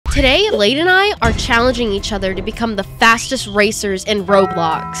Today, Blade and I are challenging each other to become the fastest racers in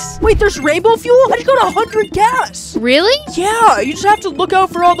Roblox. Wait, there's rainbow fuel? I just got 100 gas. Really? Yeah, you just have to look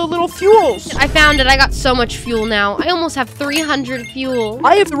out for all the little fuels. I found it. I got so much fuel now. I almost have 300 fuel.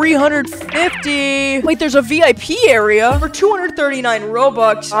 I have 350. Wait, there's a VIP area for 239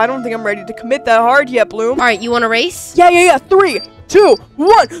 Robux. I don't think I'm ready to commit that hard yet, Bloom. All right, you want to race? Yeah. 3, 2,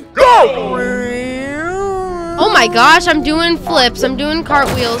 1, go! Oh my gosh, I'm doing flips. I'm doing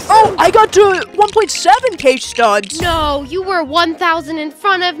cartwheels. Oh, I got to 1.7k studs. No, you were 1,000 in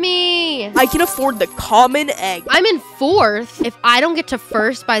front of me. I can afford the common egg. I'm in 4th. If I don't get to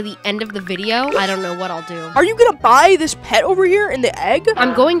 1st by the end of the video, I don't know what I'll do. Are you gonna buy this pet over here in the egg?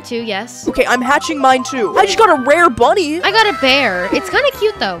 I'm going to, yes. Okay, I'm hatching mine too. I just got a rare bunny. I got a bear. It's kind of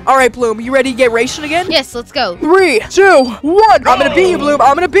cute though. All right, Bloom, you ready to get racing again? Yes, let's go. 3, 2, 1. I'm gonna beat you, Bloom.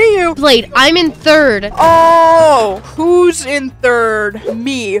 I'm gonna beat you. Blade, I'm in 3rd. Oh, who's in 3rd?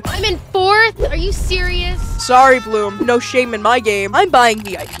 Me. I'm in 4th. Are you serious? Sorry, Bloom. No shame in my game. I'm buying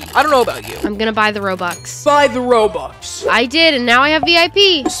VIP. I don't know about you. I'm gonna buy the Robux. Buy the Robux. I did, and now I have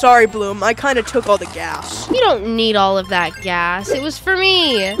VIP. Sorry, Bloom. I kind of took all the gas. You don't need all of that gas. It was for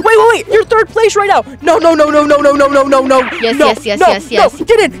me. Wait. You're 3rd place right now. No. Yes.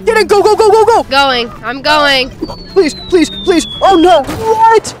 Get in. Go. Going. I'm going. Please. Oh, no.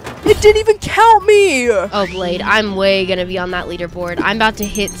 What? It didn't even count me. Oh, Blade, I'm way gonna be on that leaderboard. I'm about to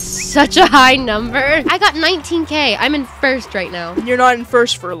hit such a high number. I got 19k. I'm in 1st right now. You're not in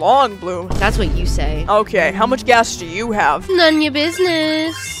 1st for long, Bloom. That's what you say. Okay, how much gas do you have? None your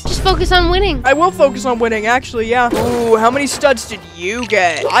business. Just focus on winning. I will focus on winning, actually, yeah. Ooh, how many studs did you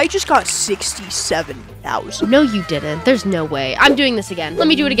get? I just got 67,000. No, you didn't. There's no way. I'm doing this again. Let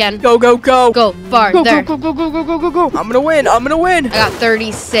me do it again. Go. Go farther. Go. I'm gonna win. I got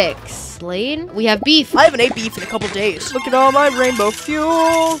 36. Blade, we have beef. I haven't ate beef in a couple days. Look at all my rainbow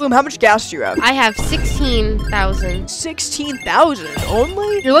fuel. Bloom, how much gas do you have? I have 16,000. 16,000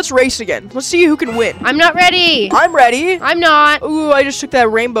 only? Here, let's race again. Let's see who can win. I'm not ready. I'm ready. I'm not. Ooh, I just took that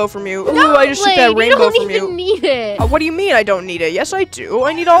rainbow from you. Ooh, No, I just took that rainbow from you. You don't even need it. What do you mean I don't need it? Yes, I do.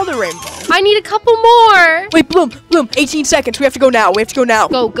 I need all the rainbow. I need a couple more. Wait, Bloom, 18 seconds. We have to go now. Go.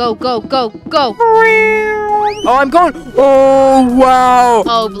 Oh, I'm going. Oh, wow.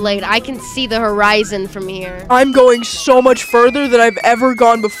 Oh, Blade, I can see the horizon from here. I'm going so much further than I've ever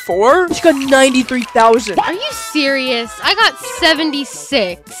gone before. She got 93,000. Are you serious? I got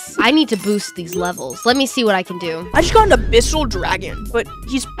 76. I need to boost these levels. Let me see what I can do. I just got an abyssal dragon, but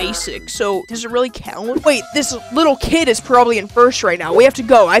he's basic, so does it really count? Wait, this little kid is probably in 1st right now. We have to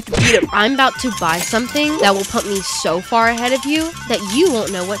go. I have to beat him. I'm about to buy something that will put me so far ahead of you that you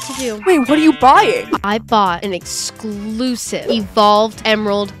won't know what to do. Wait, what are you buying? I bought an exclusive evolved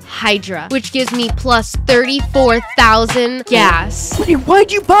emerald hydra, which gives me plus 34,000 gas. Wait, why'd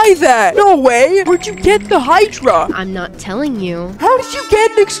you buy that? No way. Where'd you get the hydra? I'm not telling you. How did you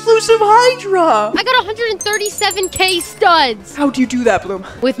get an exclusive hydra? I got 137k studs. How'd you do that, Bloom?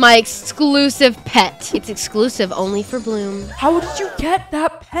 With my exclusive pet. It's exclusive only for Bloom. How did you get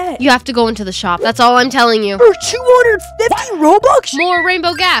that pet? You have to go into the shop. That's all I'm telling you. For 250 Robux? More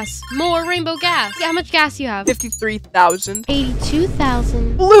rainbow gas. How much gas you have? 53,000.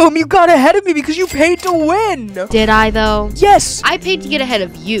 82,000. Bloom, you got ahead of me because you paid to win. Did I though? Yes. I paid to get ahead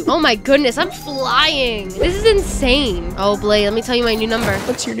of you. Oh my goodness, I'm flying. This is insane. Oh, Blade, let me tell you my new number.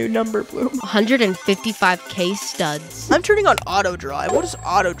 What's your new number, Bloom? 155k studs. I'm turning on auto drive. What does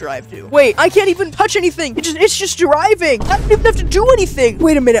auto drive do? Wait, I can't even touch anything. It's just driving. I don't even have to do anything.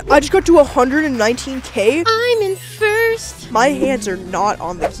 Wait a minute. I just got to 119k. I'm in 1st. My hands are not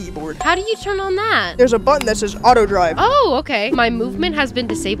on the keyboard. How do you turn on that? There's a button that says auto drive. Oh, okay. My movement has been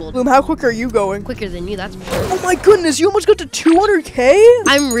disabled. Bloom, how quick are you going? Quicker than you, that's for sure. Oh my goodness, you almost got to 200k?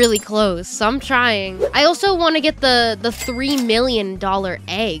 I'm really close, so I'm trying. I also want to get the $3 million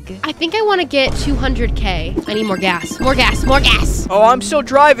egg. I think I want to get 200k. I need more gas. More gas. Oh, I'm still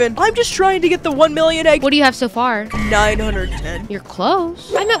driving. I'm just trying to get the 1 million egg. What do you have so far? 910. You're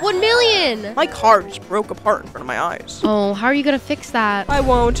close. I'm at 1 million. My car just broke apart in front of my eyes. Oh, how are you gonna fix that? I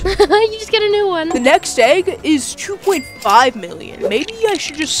won't. You just get a new one. The next egg is 2.5 million. Maybe I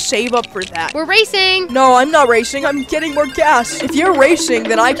should just save up for that. We're racing. No, I'm not racing. I'm getting more gas. If you're racing,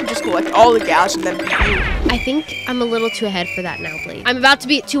 then I can just collect all the gas and then beat you. I think I'm a little too ahead for that now, Blade. I'm about to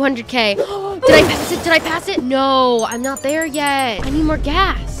be at 200k. Did I pass it? No, I'm not there yet. I need more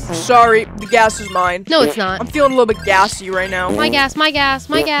gas. Sorry, the gas is mine. No, it's not. I'm feeling a little bit gassy right now. My gas, my gas,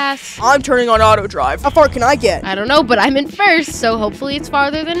 my gas. I'm turning on auto drive. How far can I get? I don't know, but I'm in first, so hopefully it's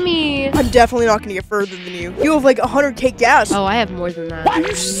farther than me. I'm definitely not gonna get further than you. You have like 100K gas. Oh, I have more than that. Are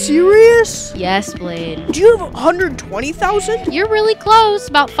you serious? Yes, Blade. Do you have 120,000? You're really close,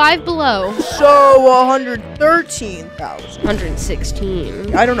 about 5 below. So 113,000.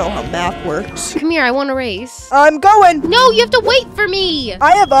 116. I don't know how math works. Come here, I want to race. I'm going. No, you have to wait for me.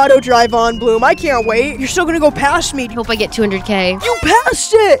 I have auto drive on, Bloom. I can't wait. You're still gonna go past me. I hope I get 200K. You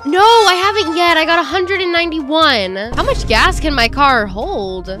passed it. No, I haven't yet. I got 191. How much gas can my car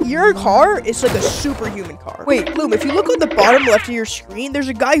hold? Your car is like a superhuman car. Wait, Bloom, if you look on the bottom left of your screen, there's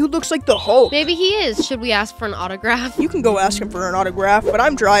a guy who looks like the Hulk. Maybe he is. Should we ask for an autograph? You can go ask him for an autograph, but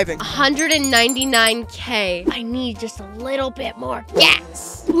I'm driving. 199K. I need just a little bit more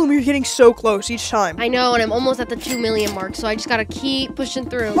gas. Bloom, you're getting so close each time. I know, and I'm almost at the 2 million mark, so I just gotta keep pushing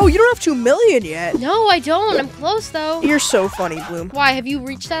through. Oh, you don't have 2 million yet. No, I don't. I'm close, though. You're so funny, Bloom. Why? Have you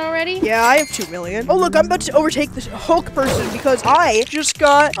reached that already? Yeah, I have 2 million. Oh, look, I'm about to overtake this Hulk person because I just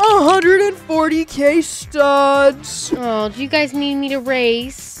got 140K studs. Oh, do you guys need me to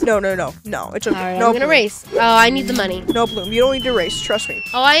race? No, it's okay. All right, No, I'm gonna Bloom. race. Oh, I need the money. No, Bloom, you don't need to race. Trust me.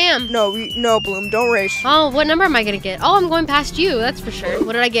 Oh, I am. No, Bloom, don't race. Oh, what number am I gonna get? Oh, I'm going past you. That's for sure.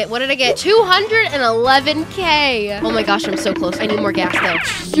 What did I get? 211K. Oh my gosh, I'm so close. I need more gas, though.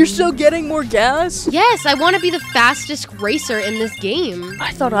 You're still getting more gas? Yes, I want to be the fastest racer in this game.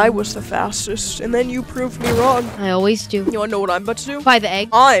 I thought I was the fastest, and then you proved me wrong. I always do. You wanna know what I'm about to do? Buy the egg.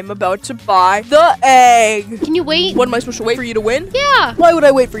 I'm about to buy the egg. Can you wait? What am I supposed to wait for you to win? Yeah. Why would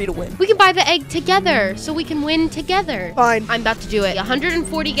I wait for you to win? We can buy the egg together so we can win together. Fine. I'm about to do it.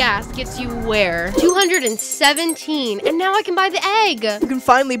 140 gas gets you where? 217. And now I can buy the egg. You can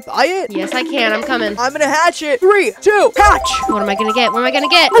finally buy it? Yes, I can. I'm coming. I'm gonna hatch it. 3, 2, hatch! What am I gonna get? What am I gonna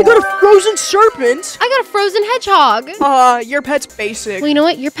get? I got a frozen serpent. I got a frozen hedgehog. Your pet's basic. Well, you know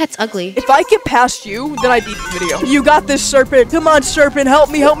what? Your pet's ugly. If I get past you, then I beat the video. You got this, serpent. Come on, serpent. Help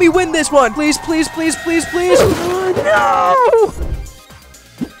me win this one. Please, please, please, please, please. No!